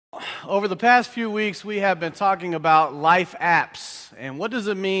Over the past few weeks, we have been talking about life apps and what does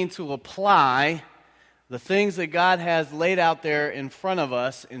it mean to apply the things that God has laid out there in front of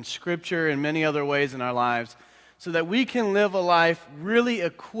us in Scripture and many other ways in our lives so that we can live a life really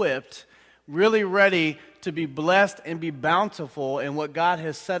equipped, really ready to be blessed and be bountiful in what God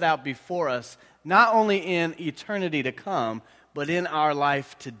has set out before us, not only in eternity to come, but in our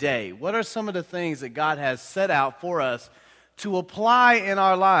life today. What are some of the things that God has set out for us to apply in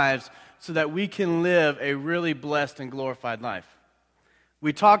our lives so that we can live a really blessed and glorified life?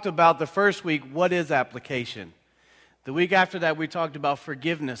 We talked about the first week, what is application? The week after that, we talked about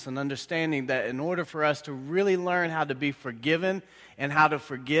forgiveness and understanding that in order for us to really learn how to be forgiven and how to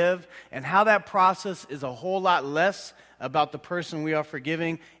forgive, and how that process is a whole lot less about the person we are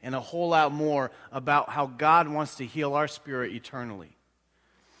forgiving and a whole lot more about how God wants to heal our spirit eternally.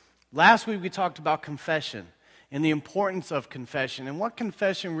 Last week, we talked about confession and the importance of confession and what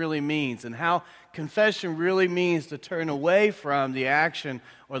confession really means and how confession really means to turn away from the action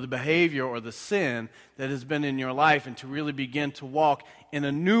or the behavior or the sin that has been in your life and to really begin to walk in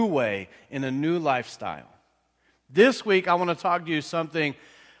a new way, in a new lifestyle. This week, I want to talk to you something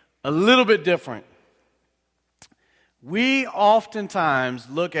a little bit different. We oftentimes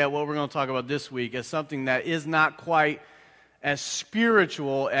look at what we're going to talk about this week as something that is not quite as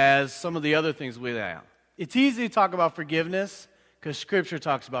spiritual as some of the other things we have. It's easy to talk about forgiveness because Scripture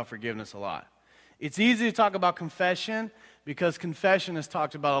talks about forgiveness a lot. It's easy to talk about confession because confession is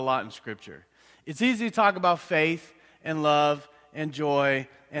talked about a lot in Scripture. It's easy to talk about faith and love and joy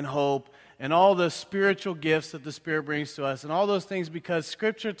and hope and all the spiritual gifts that the Spirit brings to us and all those things because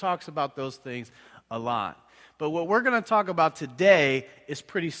Scripture talks about those things a lot. But what we're going to talk about today is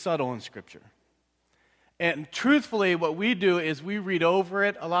pretty subtle in Scripture. And truthfully, what we do is we read over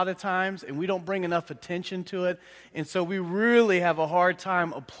it a lot of times, and we don't bring enough attention to it. And so we really have a hard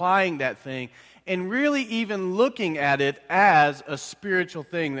time applying that thing and really even looking at it as a spiritual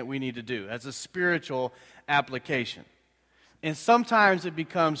thing that we need to do, as a spiritual application. And sometimes it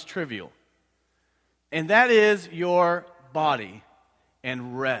becomes trivial. And that is your body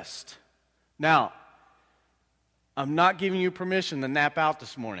and rest. Now, I'm not giving you permission to nap out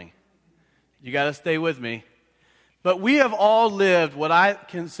this morning. You got to stay with me. But we have all lived what I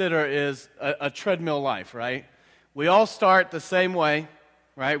consider is a treadmill life, right? We all start the same way,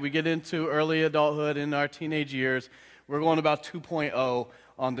 right? We get into early adulthood in our teenage years. We're going about 2.0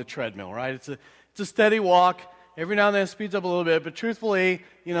 on the treadmill, right? It's a steady walk. Every now and then it speeds up a little bit, but truthfully,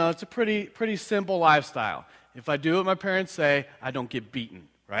 it's a pretty simple lifestyle. If I do what my parents say, I don't get beaten,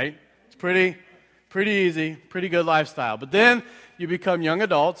 right? It's pretty easy, pretty good lifestyle. But then you become young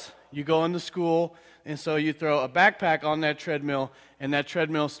adults. You go into school, and so you throw a backpack on that treadmill, and that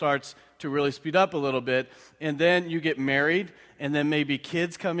treadmill starts to really speed up a little bit. And then you get married, and then maybe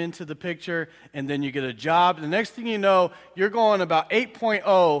kids come into the picture, and then you get a job. The next thing you know, you're going about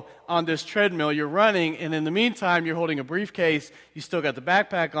 8.0 on this treadmill. You're running, and in the meantime, you're holding a briefcase. You still got the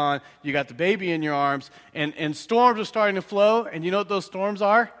backpack on. You got the baby in your arms, and storms are starting to flow. And you know what those storms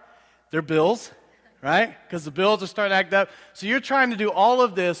are? They're bills. Right? Because the bills are starting to act up. So you're trying to do all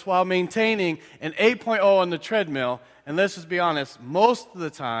of this while maintaining an 8.0 on the treadmill. And let's just be honest, most of the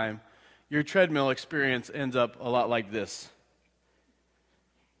time, your treadmill experience ends up a lot like this.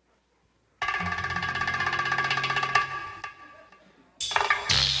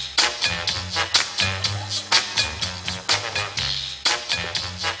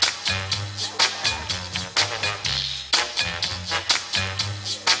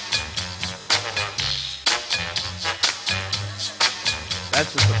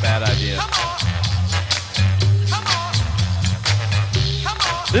 That's just a bad idea.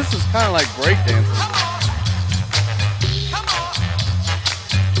 This is kind of like breakdancing.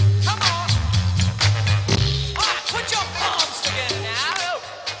 Put your palms together now.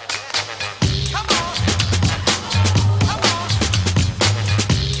 Come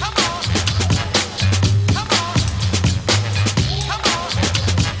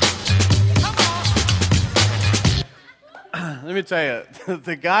on. Let me tell you,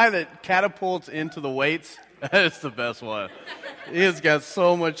 the guy that catapults into the weights, that is the best one. He has got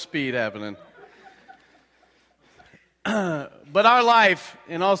so much speed happening. But our life,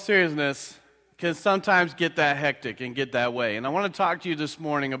 in all seriousness, can sometimes get that hectic and get that way. And I want to talk to you this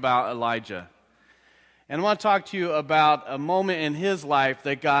morning about Elijah. And I want to talk to you about a moment in his life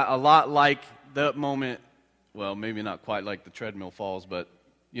that got a lot like the moment, well, maybe not quite like the treadmill falls, but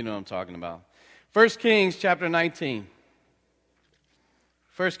you know what I'm talking about. 1 Kings chapter 19.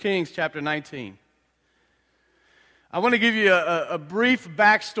 1 Kings chapter 19. I want to give you a brief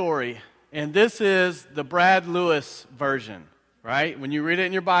backstory, and this is the Brad Lewis version. right? When you read it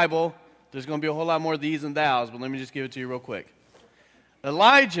in your Bible, there's going to be a whole lot more these and thous, but let me just give it to you real quick.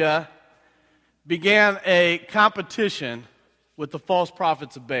 Elijah began a competition with the false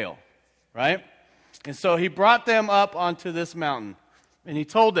prophets of Baal, right? And so he brought them up onto this mountain, and he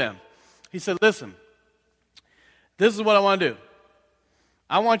told them, he said, listen, this is what I want to do.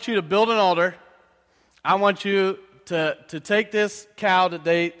 I want you to build an altar. I want you to take this cow that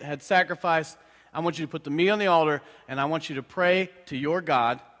they had sacrificed. I want you to put the meat on the altar, and I want you to pray to your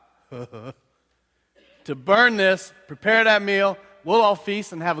God to burn this, prepare that meal. We'll all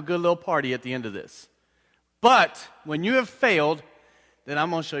feast and have a good little party at the end of this. But when you have failed, then I'm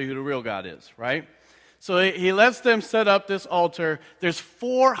going to show you who the real God is, right? So he lets them set up this altar. There's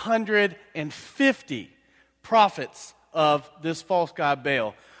 450 prophets of this false god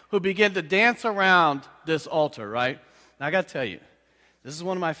Baal who begin to dance around this altar, right? Now, I got to tell you, this is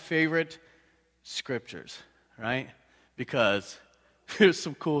one of my favorite scriptures, right? Because there's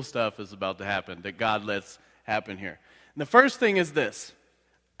some cool stuff that's about to happen that God lets happen here. And the first thing is this.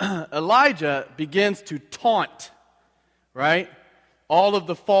 Elijah begins to taunt, right, all of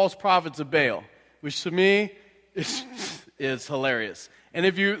the false prophets of Baal, which to me is hilarious. And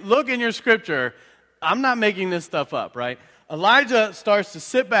if you look in your scripture, I'm not making this stuff up, right? Elijah starts to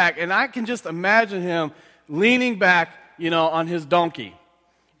sit back, and I can just imagine him leaning back, on his donkey.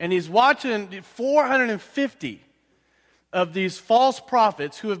 And he's watching 450 of these false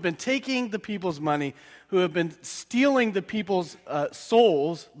prophets who have been taking the people's money, who have been stealing the people's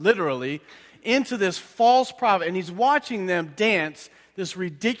souls, literally, into this false prophet. And he's watching them dance, this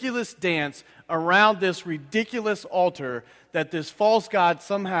ridiculous dance, around this ridiculous altar that this false god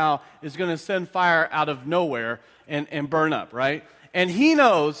somehow is going to send fire out of nowhere and burn up, right? And he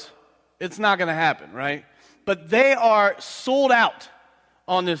knows it's not going to happen, right? But they are sold out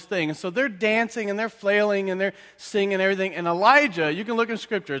on this thing. And so they're dancing and they're flailing and they're singing and everything. And Elijah, you can look in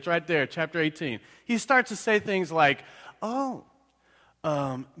Scripture, it's right there, chapter 18. He starts to say things like,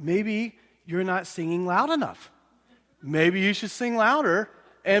 maybe you're not singing loud enough. Maybe you should sing louder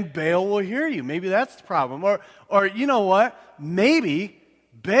and Baal will hear you. Maybe that's the problem. Or you know what? Maybe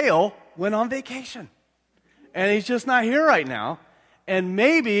Baal went on vacation and he's just not here right now. And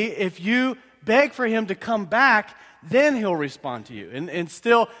maybe if you beg for him to come back, then he'll respond to you. And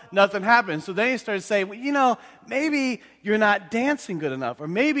still nothing happens. So then he started saying, well, maybe you're not dancing good enough, or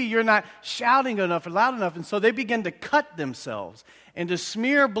maybe you're not shouting good enough or loud enough. And so they begin to cut themselves and to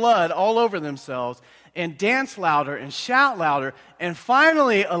smear blood all over themselves and dance louder and shout louder. And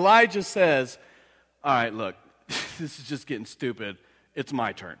finally, Elijah says, all right, look, this is just getting stupid. It's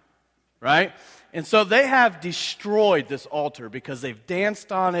my turn, right? And so they have destroyed this altar because they've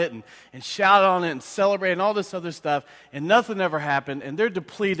danced on it and shouted on it and celebrated and all this other stuff, and nothing ever happened, and they're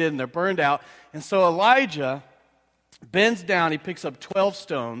depleted and they're burned out. And so Elijah bends down, he picks up 12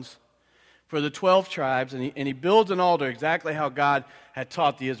 stones for the 12 tribes, and he builds an altar exactly how God had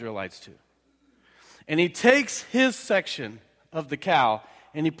taught the Israelites to. And he takes his section of the cow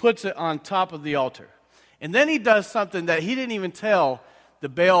and he puts it on top of the altar. And then he does something that he didn't even tell the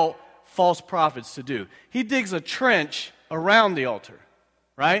Baal false prophets to do. He digs a trench around the altar,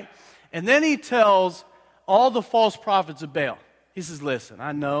 right? And then he tells all the false prophets of Baal, he says, listen,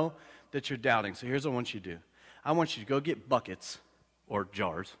 I know that you're doubting, so here's what I want you to do. I want you to go get buckets or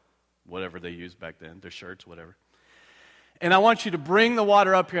jars, whatever they used back then, their shirts, whatever. And I want you to bring the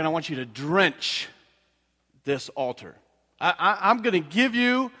water up here, and I want you to drench this altar. I'm going to give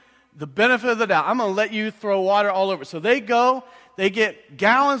you the benefit of the doubt. I'm going to let you throw water all over. So they go, they get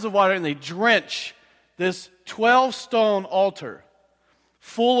gallons of water, and they drench this 12-stone altar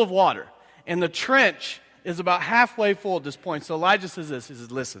full of water. And the trench is about halfway full at this point. So Elijah says this. He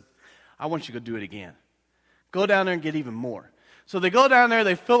says, listen, I want you to go do it again. Go down there and get even more. So they go down there,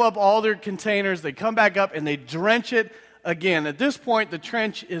 they fill up all their containers, they come back up, and they drench it again. At this point, the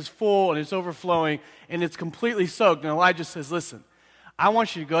trench is full, and it's overflowing, and it's completely soaked. And Elijah says, listen, I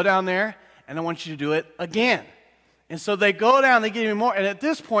want you to go down there, and I want you to do it again. And so they go down, they get even more. And at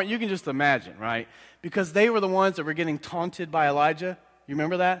this point, you can just imagine, right? Because they were the ones that were getting taunted by Elijah. You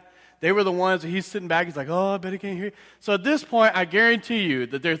remember that? They were the ones that he's sitting back. He's like, oh, I bet he can't hear you. So at this point, I guarantee you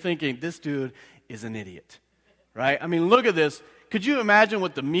that they're thinking, this dude is an idiot, right? I mean, look at this. Could you imagine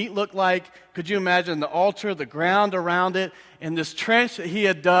what the meat looked like? Could you imagine the altar, the ground around it, and this trench that he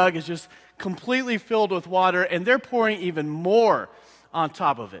had dug is just completely filled with water, and they're pouring even more on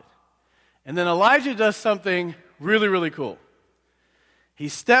top of it. And then Elijah does something really, really cool. He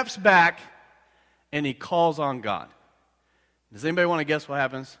steps back, and he calls on God. Does anybody want to guess what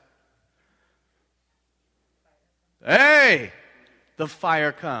happens? Hey! The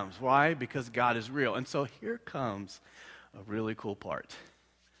fire comes. Why? Because God is real. And so here comes a really cool part.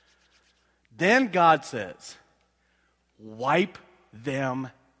 Then God says, wipe them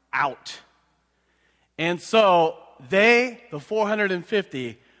out. And so they, the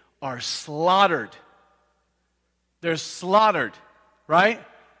 450, are slaughtered. They're slaughtered, right?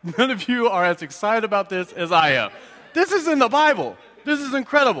 None of you are as excited about this as I am. This is in the Bible. This is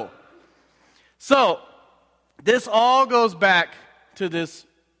incredible. So, this all goes back to this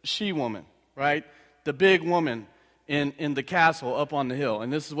she-woman, right? The big woman in the castle up on the hill.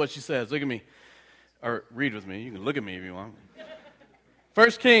 And this is what she says. Look at me. Or read with me. You can look at me if you want.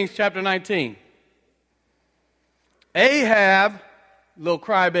 1 Kings chapter 19. Ahab, little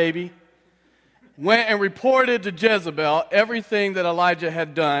crybaby, went and reported to Jezebel everything that Elijah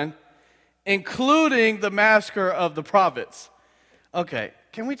had done, including the massacre of the prophets. Okay,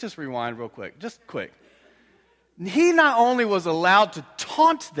 can we just rewind real quick? Just quick. He not only was allowed to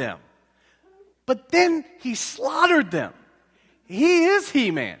taunt them, but then he slaughtered them. He is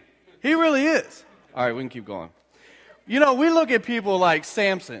He-Man. He really is. All right, we can keep going. You know, we look at people like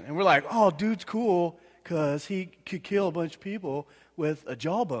Samson, and we're like, oh, dude's cool because he could kill a bunch of people with a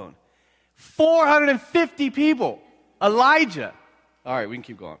jawbone. 450 people. Elijah. All right, we can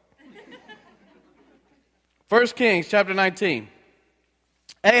keep going. 1 Kings chapter 19.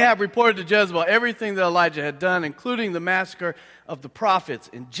 Ahab reported to Jezebel everything that Elijah had done, including the massacre of the prophets.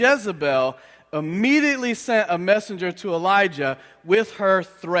 And Jezebel immediately sent a messenger to Elijah with her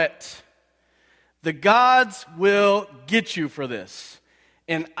threat. The gods will get you for this,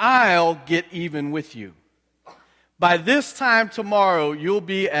 and I'll get even with you. By this time tomorrow, you'll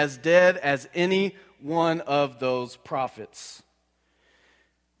be as dead as any one of those prophets.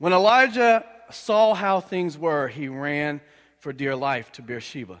 When Elijah saw how things were, he ran for dear life to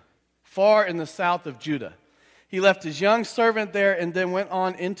Beersheba, far in the south of Judah. He left his young servant there and then went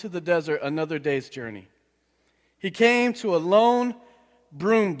on into the desert another day's journey. He came to a lone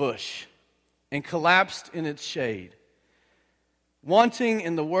broom bush and collapsed in its shade, wanting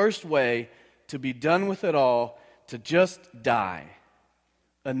in the worst way to be done with it all, to just die.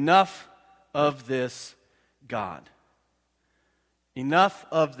 Enough of this, God. Enough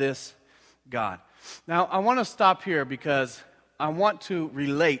of this, God. Now, I want to stop here because I want to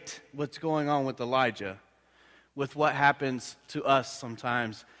relate what's going on with Elijah with what happens to us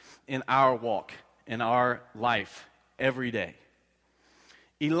sometimes in our walk, in our life, every day.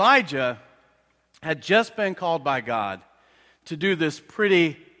 Elijah had just been called by God to do this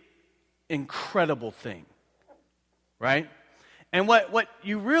pretty incredible thing, right? And what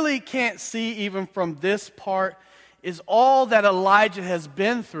you really can't see even from this part is all that Elijah has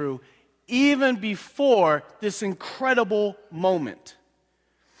been through even before this incredible moment.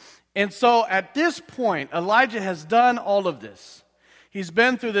 And so at this point, Elijah has done all of this. He's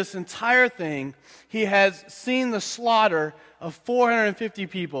been through this entire thing. He has seen the slaughter of 450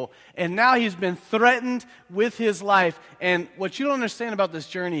 people, and now he's been threatened with his life. And what you don't understand about this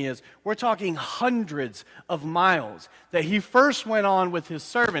journey is we're talking hundreds of miles that he first went on with his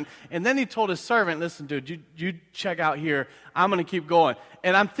servant, and then he told his servant, listen, dude, you check out here. I'm going to keep going.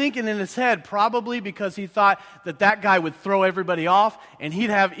 And I'm thinking in his head, probably because he thought that guy would throw everybody off, and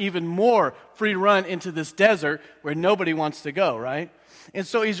he'd have even more free run into this desert where nobody wants to go, right? And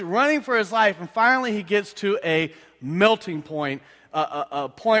so he's running for his life, and finally he gets to a melting point, a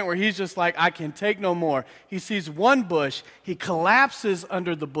point where he's just like, I can take no more. He sees one bush, he collapses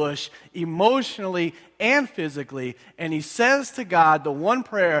under the bush emotionally and physically, and he says to God the one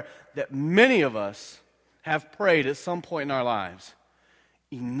prayer that many of us have prayed at some point in our lives.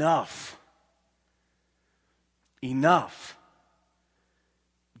 Enough. Enough.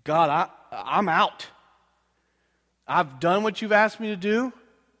 God, I'm out. I've done what you've asked me to do,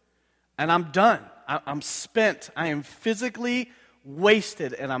 and I'm done. I'm spent. I am physically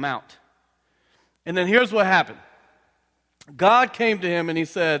wasted, and I'm out. And then here's what happened. God came to him, and he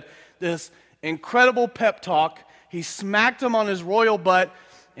said this incredible pep talk. He smacked him on his royal butt,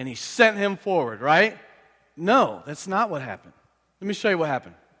 and he sent him forward, right? No, that's not what happened. Let me show you what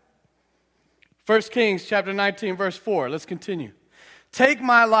happened. 1 Kings chapter 19, verse 4. Let's continue. Take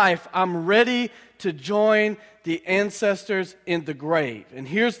my life. I'm ready to join the ancestors in the grave. And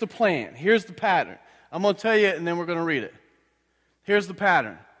here's the plan. Here's the pattern. I'm going to tell you it, and then we're going to read it. Here's the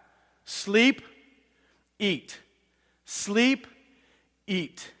pattern. Sleep, eat. Sleep,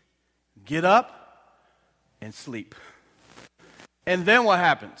 eat. Get up, and sleep. And then what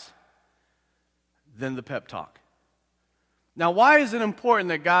happens? Then the pep talk. Now, why is it important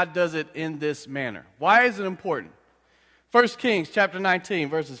that God does it in this manner? Why is it important? 1 Kings chapter 19,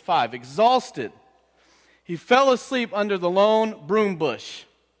 verses 5. Exhausted, he fell asleep under the lone broom bush.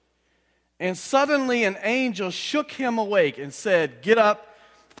 And suddenly an angel shook him awake and said, "Get up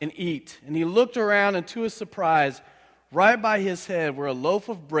and eat." And he looked around, and to his surprise, right by his head were a loaf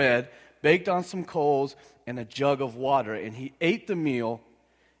of bread baked on some coals and a jug of water. And he ate the meal,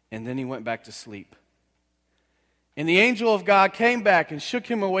 and then he went back to sleep. And the angel of God came back and shook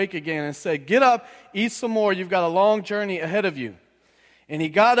him awake again and said, "Get up, eat some more. You've got a long journey ahead of you." And he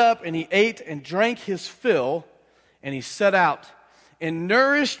got up and he ate and drank his fill, and he set out. And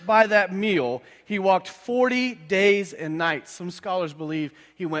nourished by that meal, he walked 40 days and nights. Some scholars believe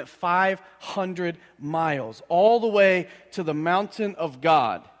he went 500 miles, all the way to the mountain of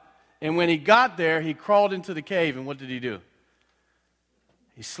God. And when he got there, he crawled into the cave, and what did he do?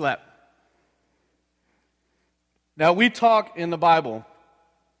 He slept. Now, we talk in the Bible,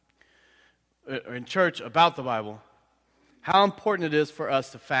 or in church about the Bible, how important it is for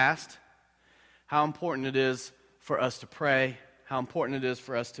us to fast, how important it is for us to pray, how important it is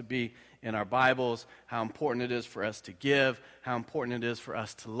for us to be in our Bibles, how important it is for us to give, how important it is for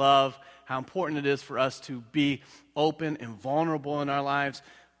us to love, how important it is for us to be open and vulnerable in our lives.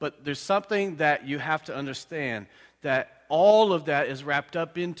 But there's something that you have to understand that all of that is wrapped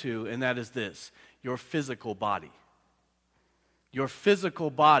up into, and that is this: your physical body. Your physical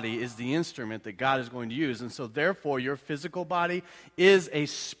body is the instrument that God is going to use, and so therefore your physical body is a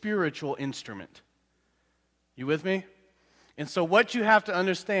spiritual instrument. You with me? And so what you have to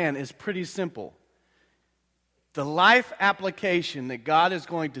understand is pretty simple. The life application that God is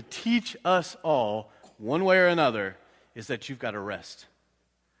going to teach us all, one way or another, is that you've got to rest.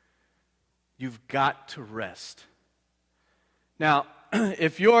 You've got to rest. Now,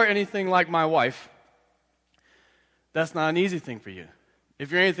 if you're anything like my wife, that's not an easy thing for you.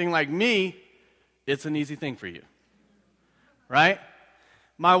 If you're anything like me, it's an easy thing for you. Right?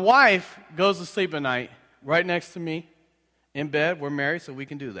 My wife goes to sleep at night right next to me in bed. We're married, so we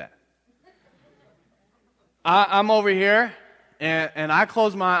can do that. I'm over here, and I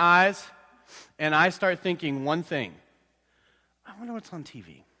close my eyes, and I start thinking one thing. I wonder what's on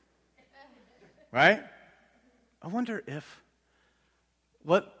TV. Right? I wonder if...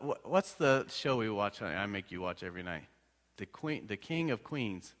 What's the show we watch? I make you watch every night. The King of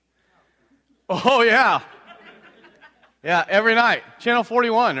Queens. Oh, yeah. Yeah, every night. Channel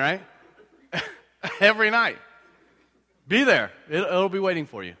 41, right? Every night. Be there. It'll be waiting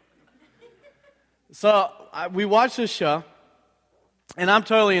for you. So we watch this show, and I'm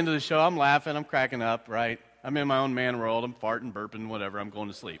totally into the show. I'm laughing. I'm cracking up, right? I'm in my own man world. I'm farting, burping, whatever. I'm going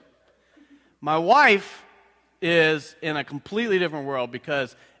to sleep. My wife is in a completely different world,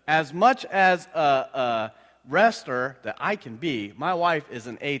 because as much as a rester that I can be, my wife is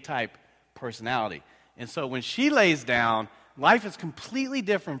an A-type personality. And so when she lays down, life is completely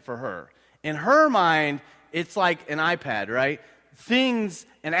different for her. In her mind, it's like an iPad, right? Things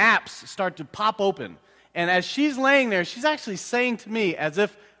and apps start to pop open. And as she's laying there, she's actually saying to me, as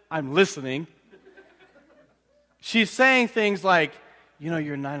if I'm listening, she's saying things like, "You know,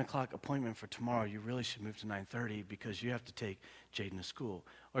 your 9 o'clock appointment for tomorrow, you really should move to 9:30 because you have to take Jaden to school."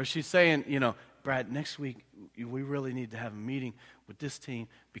 Or she's saying, "Brad, next week we really need to have a meeting with this team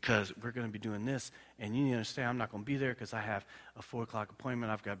because we're going to be doing this, and you need to understand I'm not going to be there because I have a 4 o'clock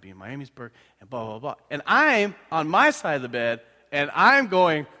appointment. I've got to be in Miamisburg," and blah, blah, blah. And I'm on my side of the bed, and I'm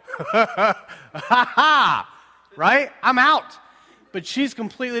going, ha, ha, right? I'm out. But she's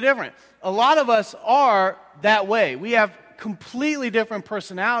completely different. A lot of us are that way. We have completely different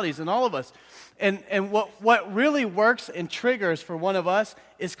personalities in all of us. And what really works and triggers for one of us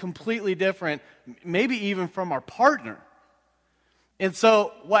is completely different, maybe even from our partner. And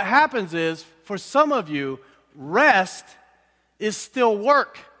so what happens is, for some of you, rest is still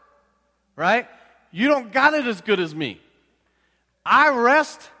work, right? You don't got it as good as me. I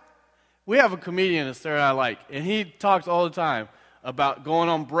rest. We have a comedian that Sarah and I like, and he talks all the time about going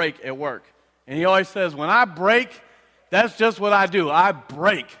on break at work. And he always says, when I break, that's just what I do. I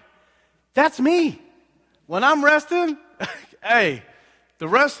break. That's me. When I'm resting, hey, the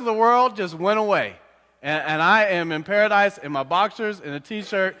rest of the world just went away. And I am in paradise in my boxers and a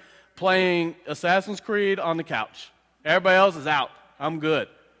T-shirt playing Assassin's Creed on the couch. Everybody else is out. I'm good.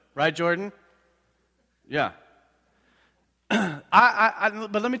 Right, Jordan? Yeah.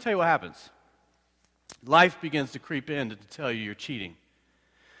 But let me tell you what happens. Life begins to creep in to tell you you're cheating.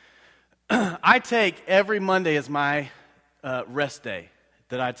 I take every Monday as my rest day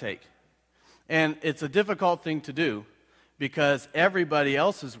that I take. And it's a difficult thing to do because everybody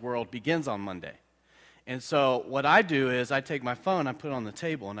else's world begins on Monday. And so what I do is I take my phone, I put it on the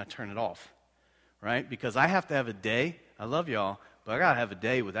table, and I turn it off, right? Because I have to have a day. I love y'all, but I got to have a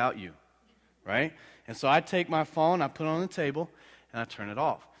day without you, right? And so I take my phone, I put it on the table, and I turn it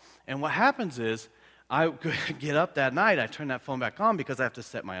off. And what happens is, I get up that night, I turn that phone back on because I have to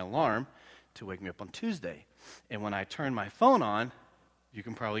set my alarm to wake me up on Tuesday. And when I turn my phone on, you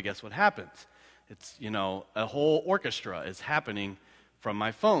can probably guess what happens. It's, a whole orchestra is happening from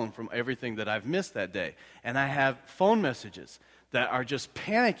my phone, from everything that I've missed that day. And I have phone messages that are just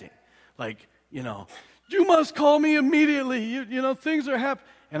panicking. Like, you must call me immediately. Things are happening.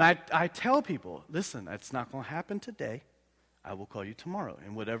 And I tell people, listen, it's not going to happen today. I will call you tomorrow.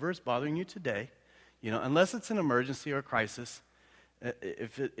 And whatever is bothering you today, unless it's an emergency or a crisis,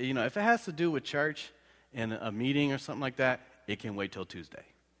 if it has to do with church and a meeting or something like that, it can wait till Tuesday.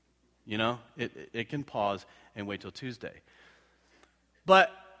 It can pause and wait till Tuesday.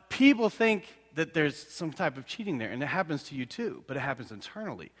 But people think that there's some type of cheating there, and it happens to you too, but it happens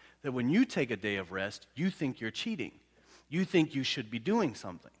internally. That when you take a day of rest, you think you're cheating. You think you should be doing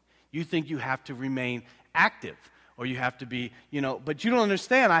something. You think you have to remain active, or you have to be, but you don't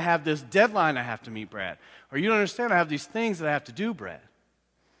understand, I have this deadline I have to meet, Brad. Or you don't understand, I have these things that I have to do, Brad.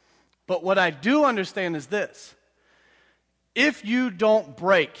 But what I do understand is this. If you don't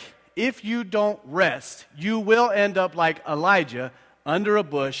break, if you don't rest, you will end up like Elijah under a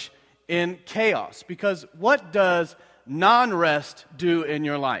bush in chaos. Because what does non-rest do in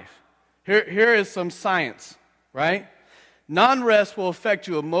your life? Here is some science, right? Non-rest will affect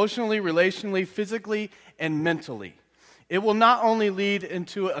you emotionally, relationally, physically, and mentally. It will not only lead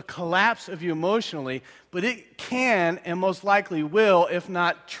into a collapse of you emotionally, but it can and most likely will, if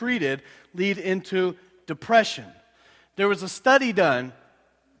not treated, lead into depression. There was a study done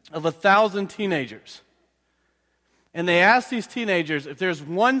of 1,000 teenagers. And they asked these teenagers, if there's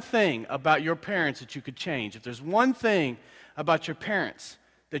one thing about your parents that you could change, if there's one thing about your parents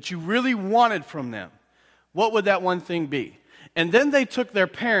that you really wanted from them, what would that one thing be? And then they took their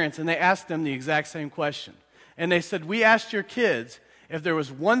parents and they asked them the exact same question. And they said, we asked your kids if there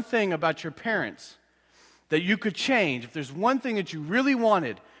was one thing about your parents that you could change, if there's one thing that you really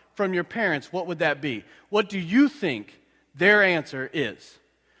wanted from your parents, what would that be? What do you think their answer is?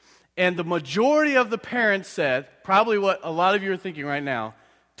 And the majority of the parents said, probably what a lot of you are thinking right now,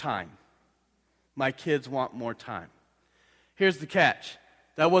 time. My kids want more time. Here's the catch.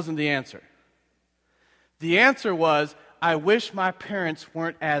 That wasn't the answer. The answer was, I wish my parents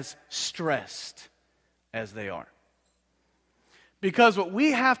weren't as stressed as they are. Because what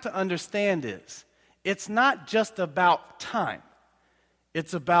we have to understand is, it's not just about time.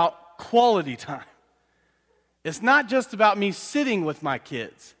 It's about quality time. It's not just about me sitting with my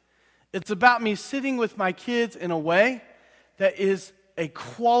kids. It's about me sitting with my kids in a way that is a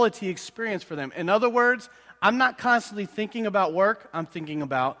quality experience for them. In other words, I'm not constantly thinking about work, I'm thinking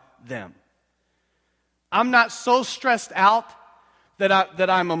about them. I'm not so stressed out that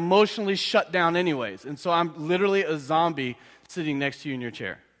I'm emotionally shut down anyways. And so I'm literally a zombie sitting next to you in your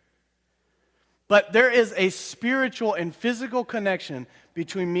chair. But there is a spiritual and physical connection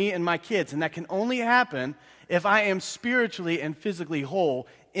between me and my kids, and that can only happen if I am spiritually and physically whole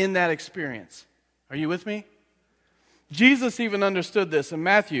in that experience. Are you with me? Jesus even understood this in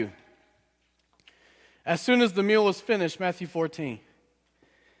Matthew. As soon as the meal was finished, Matthew 14,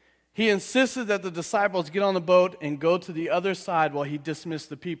 he insisted that the disciples get on the boat and go to the other side while he dismissed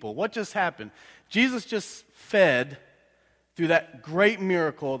the people. What just happened? Jesus just fed, through that great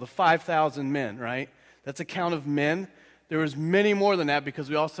miracle, the 5,000 men, right? That's a count of men. There was many more than that because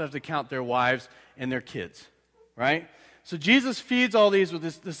we also have to count their wives and their kids, right? So Jesus feeds all these with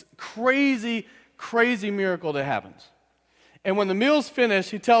this crazy, crazy miracle that happens. And when the meal's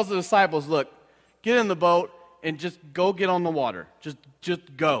finished, he tells the disciples, look, get in the boat and just go get on the water.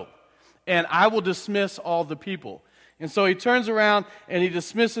 Just go. And I will dismiss all the people. And so he turns around and he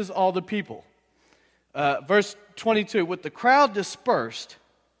dismisses all the people. Verse 22, with the crowd dispersed,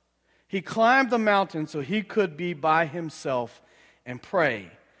 he climbed the mountain so he could be by himself and pray.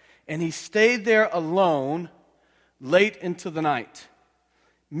 And he stayed there alone late into the night.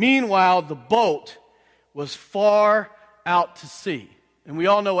 Meanwhile, the boat was far out to sea. And we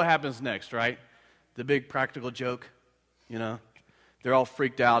all know what happens next, right? The big practical joke, They're all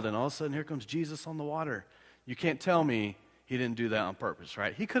freaked out, and all of a sudden, here comes Jesus on the water. You can't tell me he didn't do that on purpose,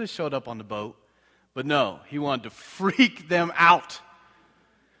 right? He could have showed up on the boat, but no, he wanted to freak them out.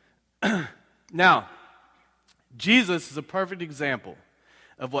 Now, Jesus is a perfect example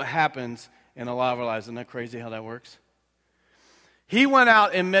of what happens in a lot of our lives. Isn't that crazy how that works? He went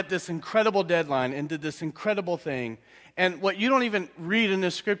out and met this incredible deadline and did this incredible thing. And what you don't even read in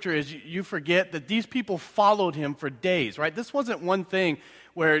this scripture is you forget that these people followed him for days, right? This wasn't one thing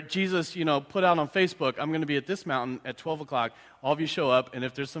where Jesus, put out on Facebook, I'm going to be at this mountain at 12 o'clock. All of you show up, and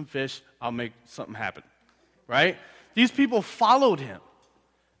if there's some fish, I'll make something happen, right? These people followed him.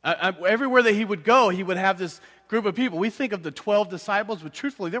 Everywhere that he would go, he would have this group of people. We think of the 12 disciples, but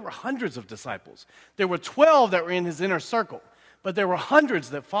truthfully, there were hundreds of disciples. There were 12 that were in his inner circle, but there were hundreds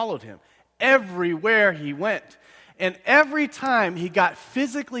that followed him everywhere he went. And every time he got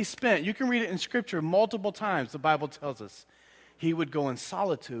physically spent, you can read it in Scripture multiple times, the Bible tells us, he would go in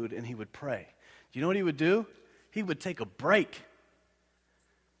solitude and he would pray. Do you know what he would do? He would take a break.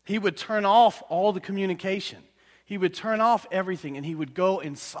 He would turn off all the communication. He would turn off everything and he would go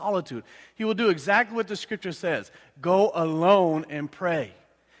in solitude. He will do exactly what the Scripture says. Go alone and pray.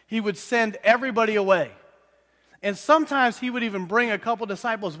 He would send everybody away. And sometimes he would even bring a couple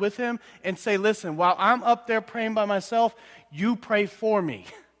disciples with him and say, listen, while I'm up there praying by myself, you pray for me.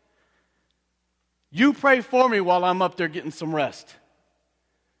 You pray for me while I'm up there getting some rest.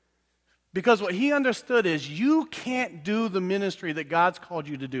 Because what he understood is you can't do the ministry that God's called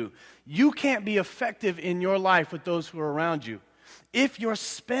you to do. You can't be effective in your life with those who are around you if you're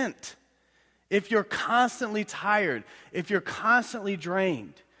spent, if you're constantly tired, if you're constantly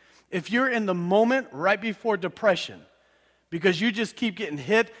drained. If you're in the moment right before depression because you just keep getting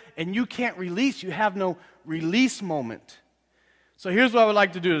hit and you can't release, you have no release moment. So here's what I would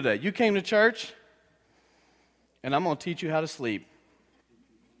like to do today. You came to church, and I'm going to teach you how to sleep.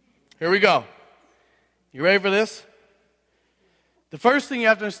 Here we go. You ready for this? The first thing you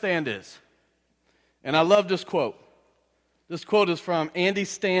have to understand is, and I love this quote. This quote is from Andy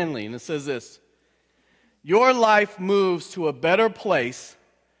Stanley, and it says this: your life moves to a better place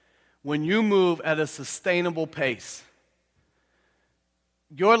when you move at a sustainable pace.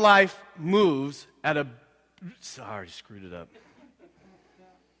 Your life moves at a... Sorry, screwed it up.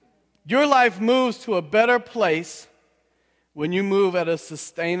 Your life moves to a better place when you move at a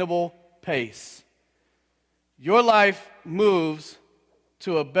sustainable pace. Your life moves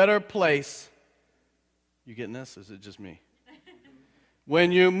to a better place. You getting this? Or is it just me?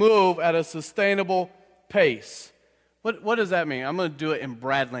 When you move at a sustainable pace. What does that mean? I'm going to do it in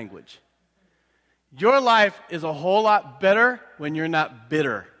Brad language. Your life is a whole lot better when you're not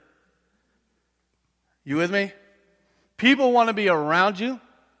bitter. You with me? People want to be around you.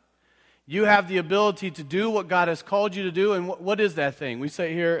 You have the ability to do what God has called you to do. And what is that thing? We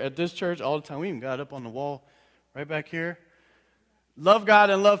say here at this church all the time. We even got it up on the wall right back here. Love God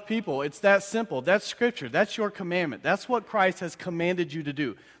and love people. It's that simple. That's Scripture. That's your commandment. That's what Christ has commanded you to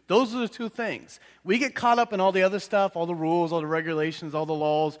do. Those are the two things. We get caught up in all the other stuff, all the rules, all the regulations, all the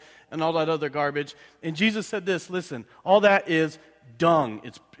laws, and all that other garbage. And Jesus said this, listen, all that is dung.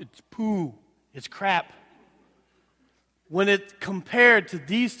 It's poo. It's crap. When it's compared to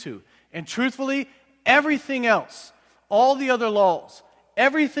these two. And truthfully, everything else, all the other laws,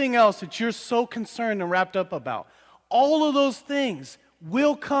 everything else that you're so concerned and wrapped up about, all of those things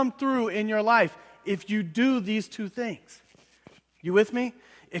will come through in your life if you do these two things. You with me?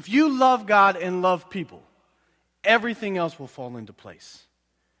 If you love God and love people, everything else will fall into place.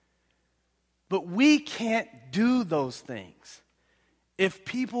 But we can't do those things if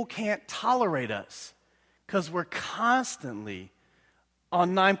people can't tolerate us because we're constantly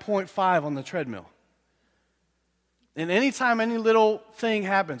on 9.5 on the treadmill. And anytime any little thing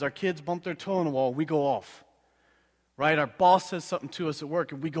happens, our kids bump their toe on the wall, we go off. Right? Our boss says something to us at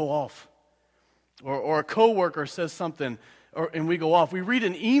work and we go off. Or a coworker says something and we go off. We read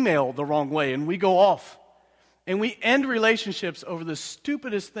an email the wrong way and we go off. And we end relationships over the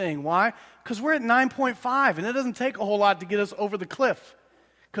stupidest thing. Why? Because we're at 9.5 and it doesn't take a whole lot to get us over the cliff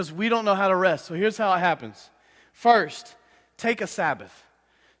because we don't know how to rest. So here's how it happens. First, take a Sabbath.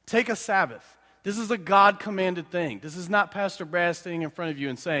 Take a Sabbath. This is a God-commanded thing. This is not Pastor Brad standing in front of you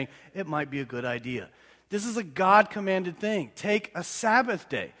and saying, it might be a good idea. This is a God-commanded thing. Take a Sabbath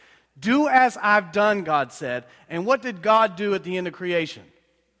day. Do as I've done, God said. And what did God do at the end of creation?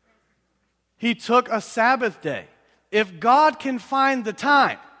 He took a Sabbath day. If God can find the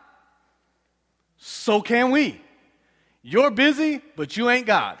time, so can we. You're busy, but you ain't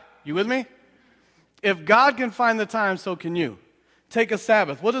God. You with me? If God can find the time, so can you. Take a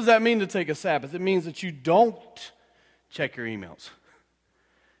Sabbath. What does that mean to take a Sabbath? It means that you don't check your emails.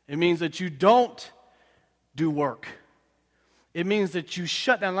 It means that you don't do work. It means that you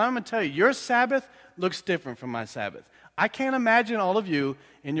shut down. I'm going to tell you, your Sabbath looks different from my Sabbath. I can't imagine all of you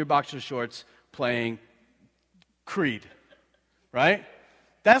in your boxer shorts playing Creed, right?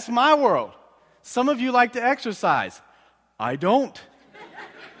 That's my world. Some of you like to exercise. I don't.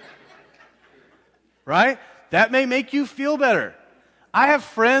 Right? That may make you feel better. I have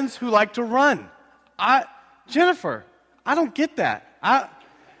friends who like to run. Jennifer, I don't get that.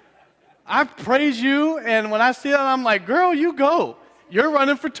 I praise you, and when I see that, I'm like, girl, you go. You're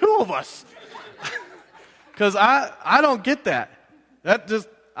running for two of us. Because I don't get that.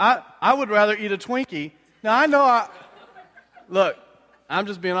 I would rather eat a Twinkie. Now, look, I'm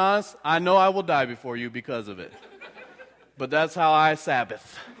just being honest. I know I will die before you because of it. But that's how I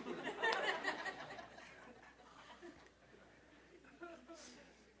Sabbath.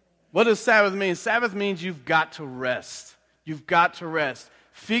 What does Sabbath mean? Sabbath means you've got to rest. You've got to rest.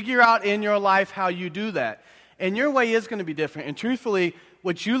 Figure out in your life how you do that. And your way is going to be different. And truthfully,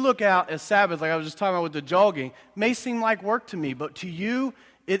 what you look out as Sabbath, like I was just talking about with the jogging, may seem like work to me, but to you,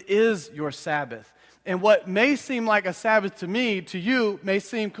 it is your Sabbath. And what may seem like a Sabbath to me, to you, may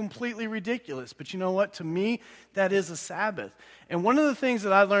seem completely ridiculous. But you know what? To me, that is a Sabbath. And one of the things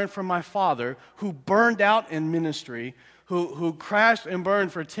that I learned from my father, who burned out in ministry, who crashed and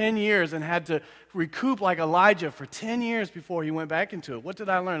burned for 10 years and had to recoup like Elijah for 10 years before he went back into it. What did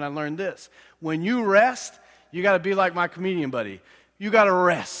I learn? I learned this. When you rest, you got to be like my comedian buddy. You got to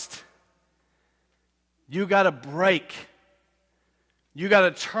rest. You got to break. You got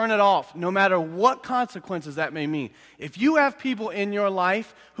to turn it off, no matter what consequences that may mean. If you have people in your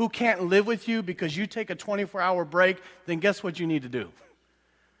life who can't live with you because you take a 24-hour break, then guess what you need to do?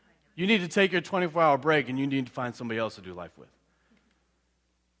 You need to take your 24-hour break and you need to find somebody else to do life with.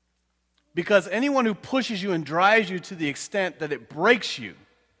 Because anyone who pushes you and drives you to the extent that it breaks you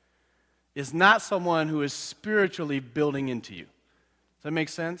is not someone who is spiritually building into you. Does that make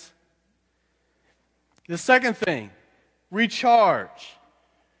sense? The second thing, recharge.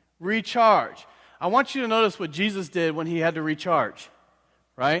 Recharge. I want you to notice what Jesus did when he had to recharge,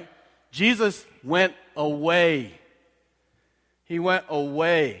 right? Jesus went away. He went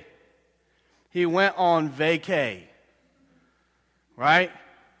away. He went on vacay, right?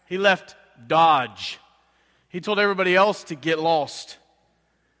 He left Dodge. He told everybody else to get lost.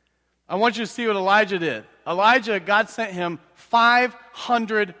 I want you to see what Elijah did. Elijah, God sent him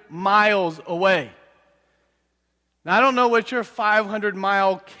 500 miles away. Now, I don't know what your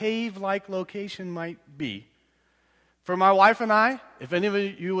 500-mile cave-like location might be. For my wife and I, if any of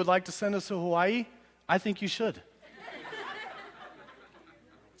you would like to send us to Hawaii, I think you should.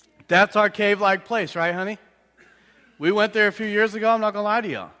 That's our cave-like place, right, honey? We went there a few years ago. I'm not going to lie to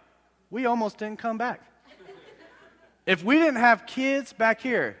y'all. We almost didn't come back. If we didn't have kids back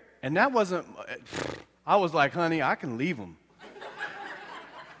here, and that wasn't, I was like, honey, I can leave them.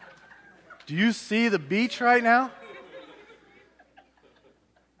 Do you see the beach right now?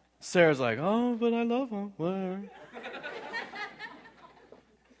 Sarah's like, oh, but I love them. Whatever.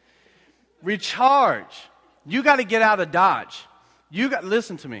 Recharge. You got to get out of Dodge.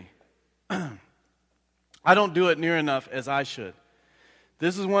 Listen to me. I don't do it near enough as I should.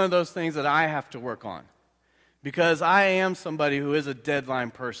 This is one of those things that I have to work on because I am somebody who is a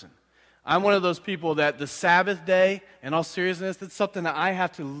deadline person. I'm one of those people that the Sabbath day, in all seriousness, that's something that I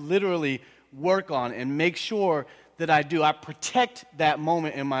have to literally work on and make sure that I do. I protect that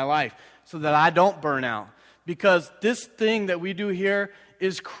moment in my life so that I don't burn out because this thing that we do here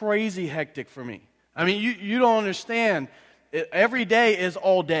is crazy hectic for me. I mean, you don't understand. Every day is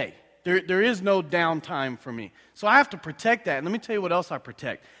all day. There is no downtime for me. So I have to protect that. And let me tell you what else I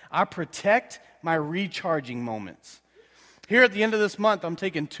protect. I protect my recharging moments. Here at the end of this month, I'm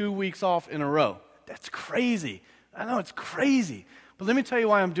taking 2 weeks off in a row. That's crazy. I know it's crazy. But let me tell you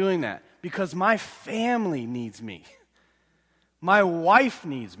why I'm doing that. Because my family needs me. My wife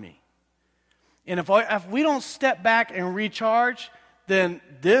needs me. And if we don't step back and recharge, then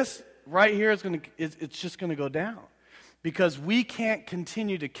this right here it's just going to go down. Because we can't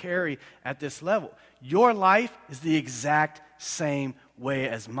continue to carry at this level. Your life is the exact same way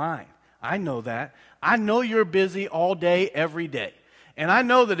as mine. I know that. I know you're busy all day, every day. And I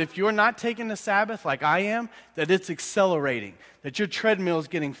know that if you're not taking the Sabbath like I am, that it's accelerating, that your treadmill is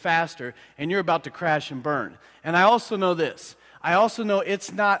getting faster, and you're about to crash and burn. And I also know this. I also know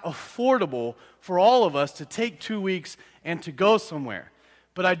it's not affordable for all of us to take 2 weeks and to go somewhere.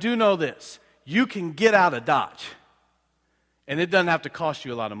 But I do know this. You can get out of Dodge. And it doesn't have to cost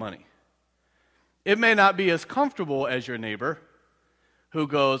you a lot of money. It may not be as comfortable as your neighbor who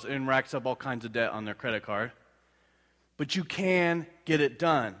goes and racks up all kinds of debt on their credit card. But you can get it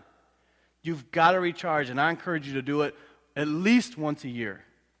done. You've got to recharge, and I encourage you to do it at least once a year.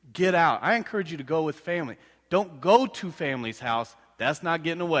 Get out. I encourage you to go with family. Don't go to family's house. That's not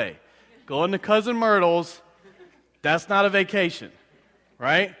getting away. Going to Cousin Myrtle's, that's not a vacation,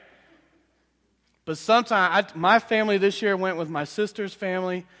 right? But sometimes, my family this year went with my sister's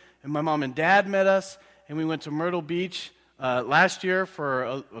family, and my mom and dad met us, and we went to Myrtle Beach last year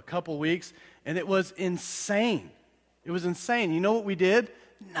for a couple weeks, and it was insane. It was insane. You know what we did?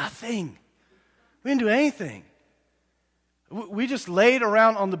 Nothing. We didn't do anything. We just laid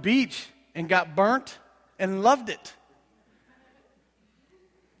around on the beach and got burnt and loved it.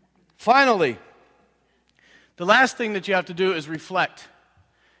 Finally, the last thing that you have to do is reflect.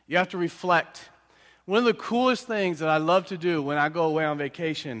 You have to reflect. One of the coolest things that I love to do when I go away on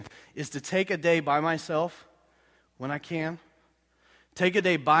vacation is to take a day by myself when I can. Take a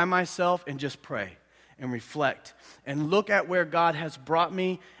day by myself and just pray and reflect and look at where God has brought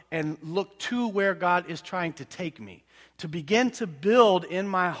me and look to where God is trying to take me. To begin to build in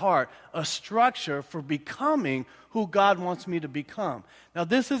my heart a structure for becoming who God wants me to become. Now,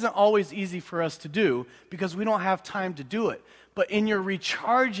 this isn't always easy for us to do because we don't have time to do it. But in your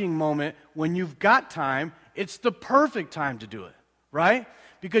recharging moment, when you've got time, it's the perfect time to do it, right?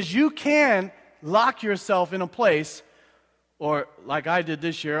 Because you can lock yourself in a place, or like I did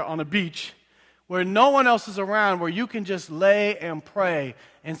this year, on a beach, where no one else is around, where you can just lay and pray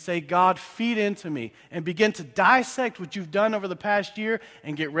and say, God, feed into me, and begin to dissect what you've done over the past year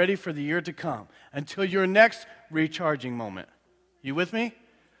and get ready for the year to come until your next recharging moment. You with me?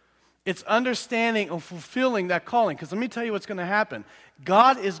 It's understanding and fulfilling that calling. Because let me tell you what's going to happen.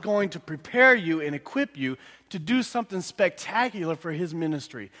 God is going to prepare you and equip you to do something spectacular for His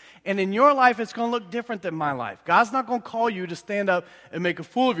ministry. And in your life, it's going to look different than my life. God's not going to call you to stand up and make a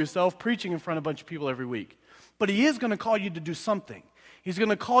fool of yourself preaching in front of a bunch of people every week. But He is going to call you to do something. He's going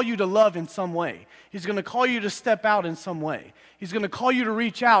to call you to love in some way. He's going to call you to step out in some way. He's going to call you to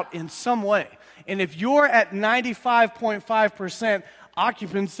reach out in some way. And if you're at 95.5%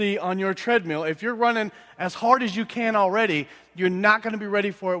 occupancy on your treadmill, if you're running as hard as you can already, you're not going to be ready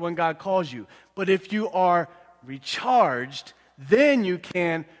for it when God calls you. But if you are recharged, then you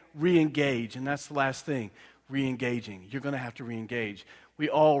can re-engage. And that's the last thing, re-engaging. You're going to have to re-engage. We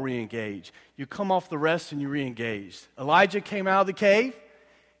all re-engage. You come off the rest and you re-engage. Elijah came out of the cave,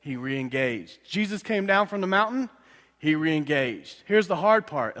 he re-engaged. Jesus came down from the mountain, he re-engaged. Here's the hard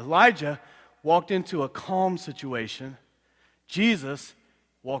part. Elijah walked into a calm situation. Jesus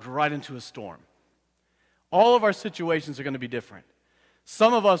walked right into a storm. All of our situations are going to be different.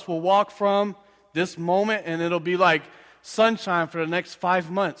 Some of us will walk from this moment and it'll be like sunshine for the next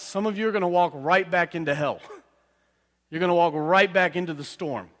 5 months. Some of you are going to walk right back into hell. You're going to walk right back into the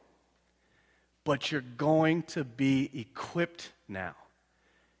storm. But you're going to be equipped now,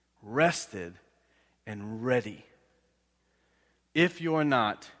 rested and ready. If you're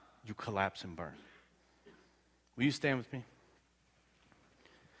not, you collapse and burn. Will you stand with me?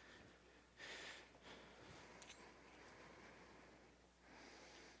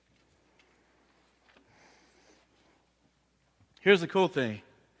 Here's the cool thing.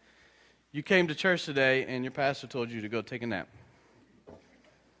 You came to church today and your pastor told you to go take a nap.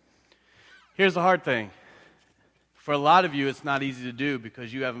 Here's the hard thing. For a lot of you, it's not easy to do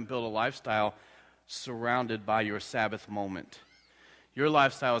because you haven't built a lifestyle surrounded by your Sabbath moment. Your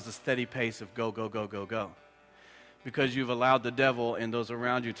lifestyle is a steady pace of go, go, go, go, go. Because you've allowed the devil and those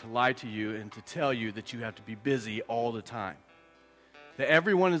around you to lie to you and to tell you that you have to be busy all the time. That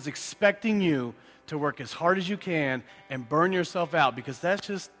everyone is expecting you to work as hard as you can and burn yourself out because that's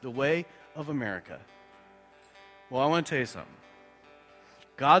just the way of America. Well, I want to tell you something.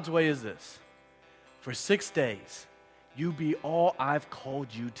 God's way is this. For 6 days, you be all I've called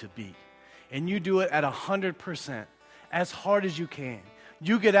you to be. And you do it at 100%, as hard as you can.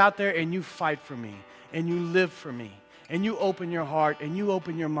 You get out there and you fight for me, and you live for me, and you open your heart, and you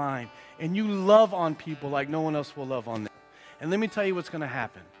open your mind, and you love on people like no one else will love on them. And let me tell you what's going to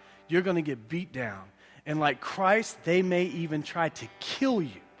happen. You're going to get beat down. And like Christ, they may even try to kill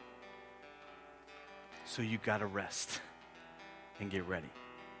you. So you got to rest and get ready.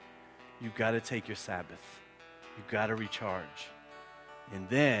 You've got to take your Sabbath. You've got to recharge. And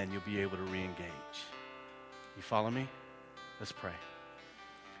then you'll be able to re-engage. You follow me? Let's pray.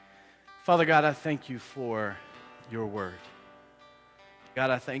 Father God, I thank you for your word. God,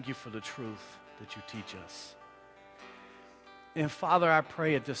 I thank you for the truth that you teach us. And Father, I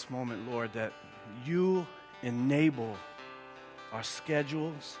pray at this moment, Lord, that you enable our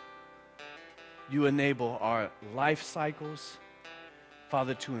schedules. You enable our life cycles,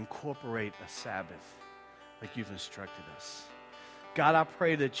 Father, to incorporate a Sabbath like you've instructed us. God, I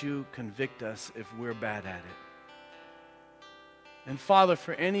pray that you convict us if we're bad at it. And Father,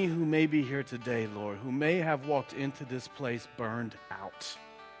 for any who may be here today, Lord, who may have walked into this place burned out,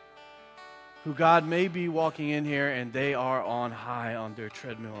 who, God, may be walking in here and they are on high on their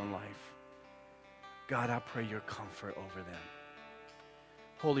treadmill in life, God, I pray your comfort over them.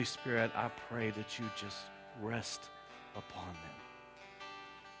 Holy Spirit, I pray that you just rest upon them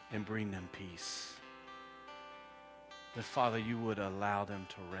and bring them peace. That, Father, you would allow them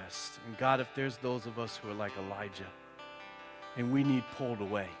to rest. And God, if there's those of us who are like Elijah and we need pulled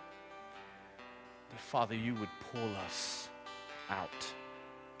away, that, Father, you would pull us out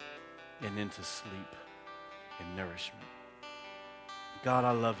and into sleep and nourishment. God,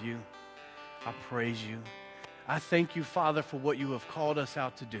 I love you. I praise you. I thank you, Father, for what you have called us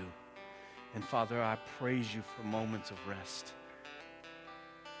out to do. And Father, I praise you for moments of rest.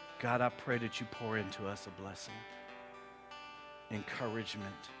 God, I pray that you pour into us a blessing,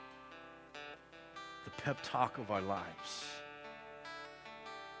 encouragement, the pep talk of our lives.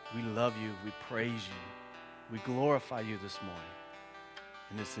 We love you. We praise you. We glorify you this morning.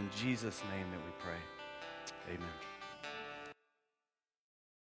 And it's in Jesus' name that we pray. Amen.